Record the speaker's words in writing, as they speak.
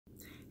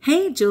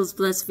Hey, Jules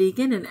Blessed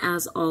Vegan, and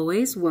as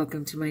always,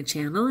 welcome to my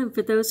channel. And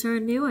for those who are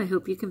new, I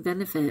hope you can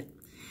benefit.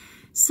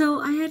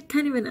 So I had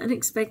kind of an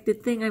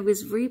unexpected thing. I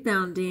was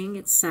rebounding.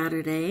 It's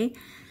Saturday,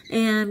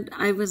 and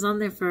I was on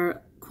there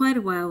for quite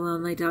a while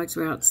my dogs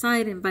were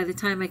outside. And by the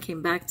time I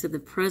came back to the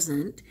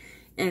present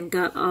and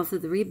got off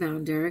of the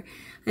rebounder,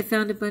 I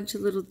found a bunch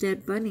of little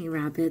dead bunny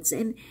rabbits,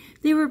 and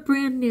they were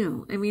brand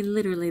new. I mean,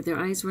 literally, their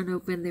eyes weren't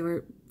open. They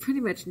were pretty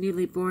much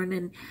newly born,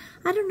 and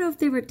I don't know if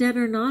they were dead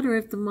or not, or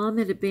if the mom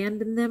had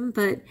abandoned them,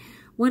 but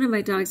one of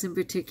my dogs in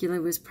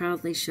particular was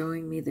proudly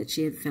showing me that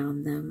she had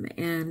found them,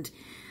 and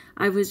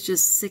I was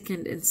just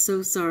sickened and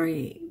so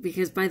sorry,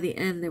 because by the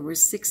end there were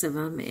 6 of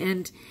them,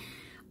 and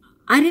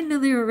I didn't know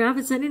they were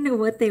rabbits. I didn't know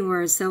what they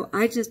were, so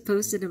I just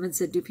posted them and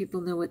said, do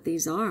people know what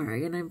these are?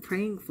 And I'm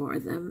praying for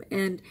them.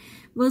 And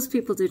most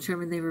people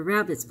determined they were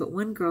rabbits, but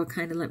one girl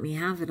kind of let me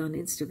have it on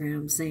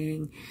Instagram,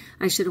 saying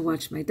I should have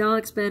watched my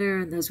dogs better,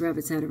 and those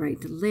rabbits had a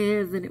right to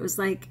live. And it was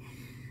like,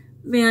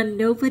 man,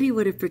 nobody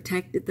would have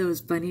protected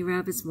those bunny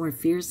rabbits more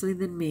fiercely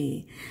than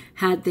me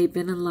had they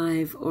been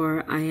alive,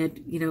 or I had,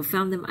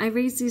 found them. I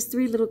raised these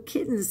 3 little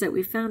kittens that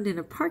we found in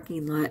a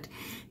parking lot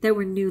that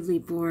were newly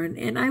born,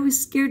 and I was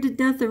scared to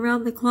death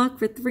around the clock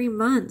for 3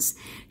 months,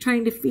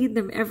 trying to feed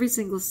them every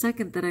single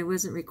second that I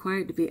wasn't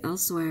required to be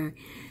elsewhere.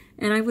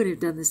 And I would have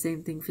done the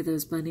same thing for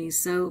those bunnies.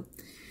 So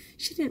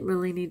she didn't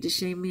really need to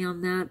shame me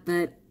on that.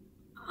 But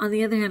on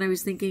the other hand, I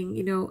was thinking,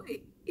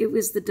 it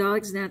was the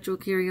dog's natural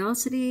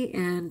curiosity,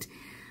 and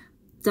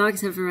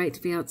dogs have a right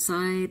to be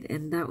outside,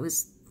 and that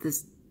was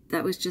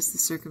just the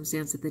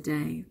circumstance of the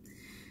day.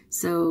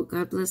 So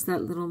God bless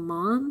that little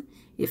mom,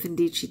 if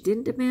indeed she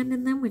didn't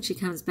abandon them when she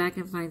comes back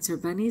and finds her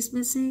bunnies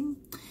missing.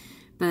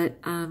 But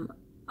I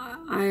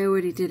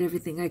already did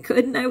everything I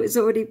could, and I was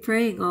already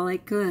praying all I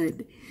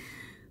could.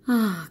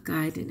 Oh, God,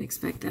 I didn't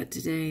expect that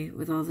today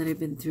with all that I've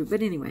been through.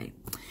 But anyway.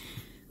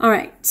 All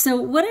right, so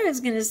what I was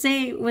going to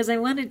say was I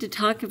wanted to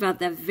talk about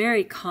that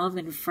very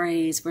common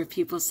phrase where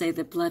people say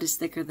that blood is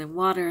thicker than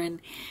water,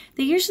 and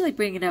they usually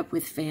bring it up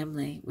with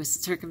family, with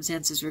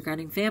circumstances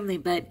regarding family,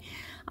 but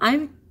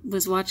I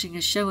was watching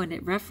a show and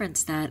it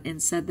referenced that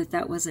and said that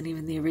that wasn't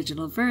even the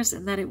original verse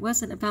and that it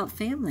wasn't about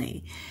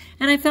family.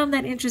 And I found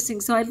that interesting,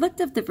 so I looked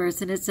up the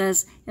verse and it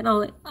says, and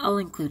I'll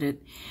include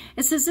it.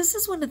 It says, this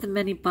is one of the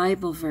many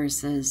Bible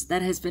verses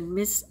that has been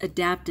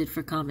misadapted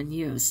for common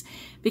use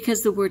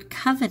because the word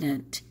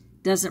covenant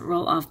doesn't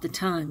roll off the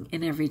tongue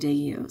in everyday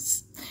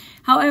use.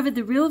 However,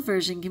 the real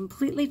version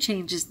completely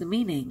changes the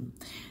meaning.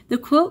 The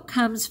quote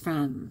comes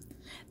from,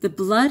 "The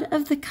blood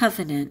of the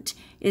covenant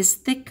is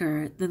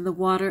thicker than the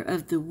water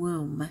of the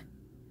womb."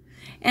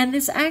 And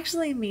this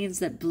actually means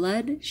that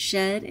blood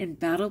shed in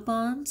battle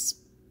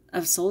bonds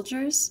of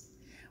soldiers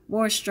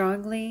more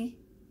strongly,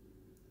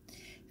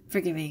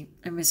 forgive me,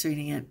 I'm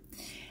misreading it,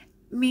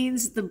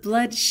 means the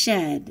blood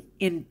shed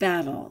in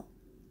battle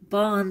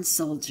bond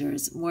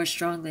soldiers more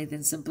strongly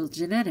than simple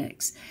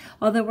genetics.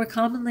 Although we're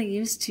commonly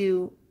used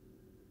to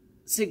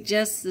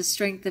suggest the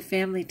strength of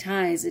family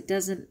ties, it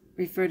doesn't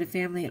refer to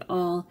family at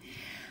all.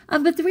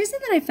 But the reason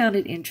that I found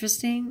it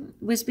interesting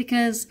was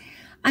because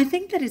I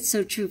think that it's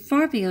so true,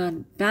 far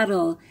beyond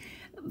battle.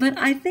 But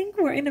I think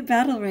we're in a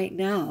battle right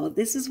now.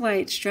 This is why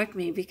it struck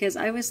me, because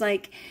I was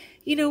like,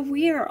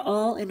 we are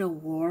all in a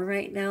war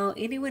right now.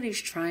 Anyone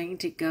who's trying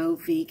to go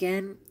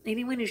vegan,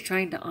 anyone who's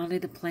trying to honor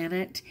the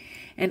planet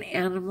and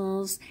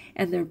animals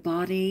and their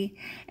body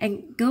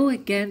and go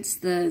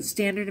against the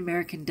standard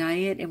American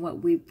diet and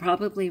what we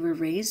probably were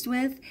raised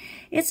with,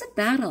 it's a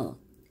battle.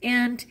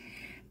 And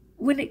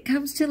when it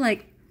comes to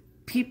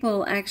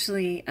people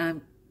actually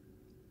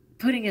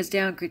putting us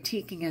down,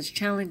 critiquing us,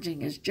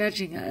 challenging us,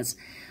 judging us,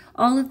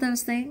 all of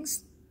those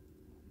things,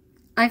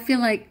 I feel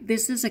like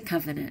this is a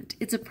covenant.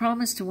 It's a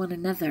promise to one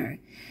another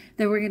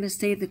that we're going to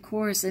stay the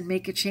course and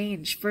make a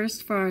change,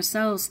 first for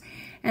ourselves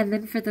and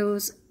then for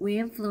those we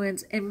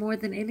influence, and more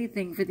than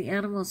anything for the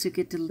animals who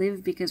get to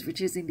live because we're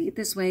choosing to eat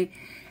this way,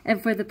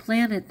 and for the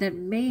planet that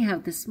may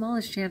have the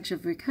smallest chance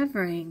of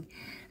recovering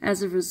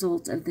as a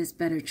result of this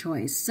better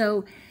choice.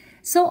 So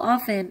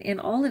often in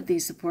all of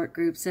these support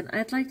groups, and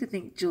I'd like to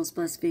think Jules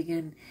Blessed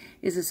Vegan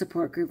is a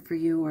support group for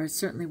you, or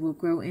certainly will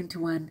grow into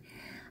one,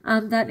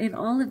 that in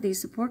all of these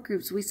support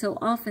groups, we so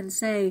often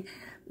say,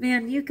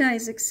 man, you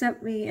guys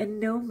accept me and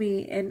know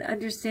me and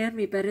understand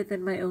me better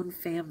than my own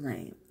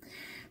family.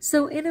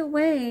 So in a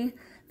way,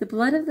 the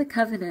blood of the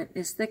covenant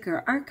is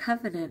thicker. Our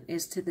covenant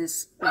is to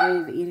this way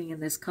of eating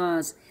and this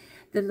cause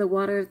than the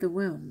water of the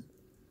womb.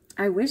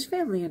 I wish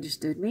family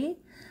understood me.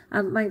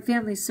 My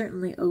family's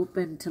certainly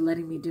open to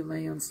letting me do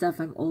my own stuff.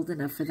 I'm old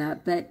enough for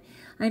that. But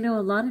I know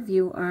a lot of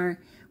you are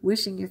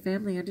wishing your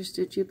family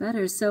understood you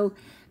better. So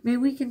may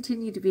we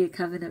continue to be a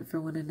covenant for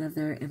one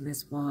another in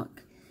this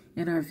walk,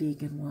 in our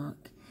vegan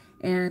walk.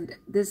 And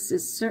this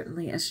is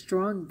certainly a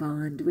strong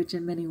bond, which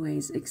in many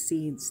ways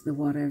exceeds the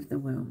water of the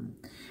womb.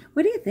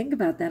 What do you think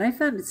about that? I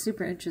found it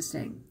super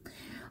interesting.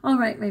 All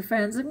right, my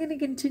friends, I'm going to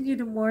continue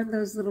to mourn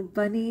those little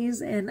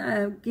bunnies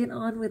and get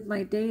on with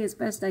my day as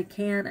best I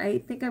can. I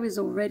think I was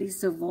already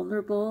so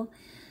vulnerable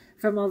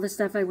from all the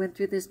stuff I went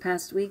through this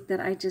past week that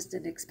I just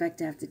didn't expect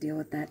to have to deal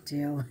with that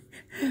too.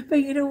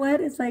 But you know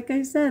what? It's like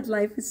I said,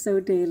 life is so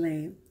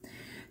daily.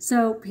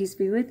 So peace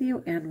be with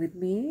you and with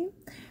me.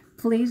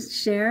 Please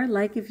share,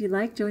 like if you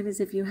like, join us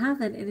if you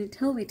haven't, and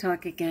until we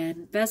talk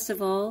again, best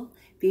of all,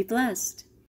 be blessed.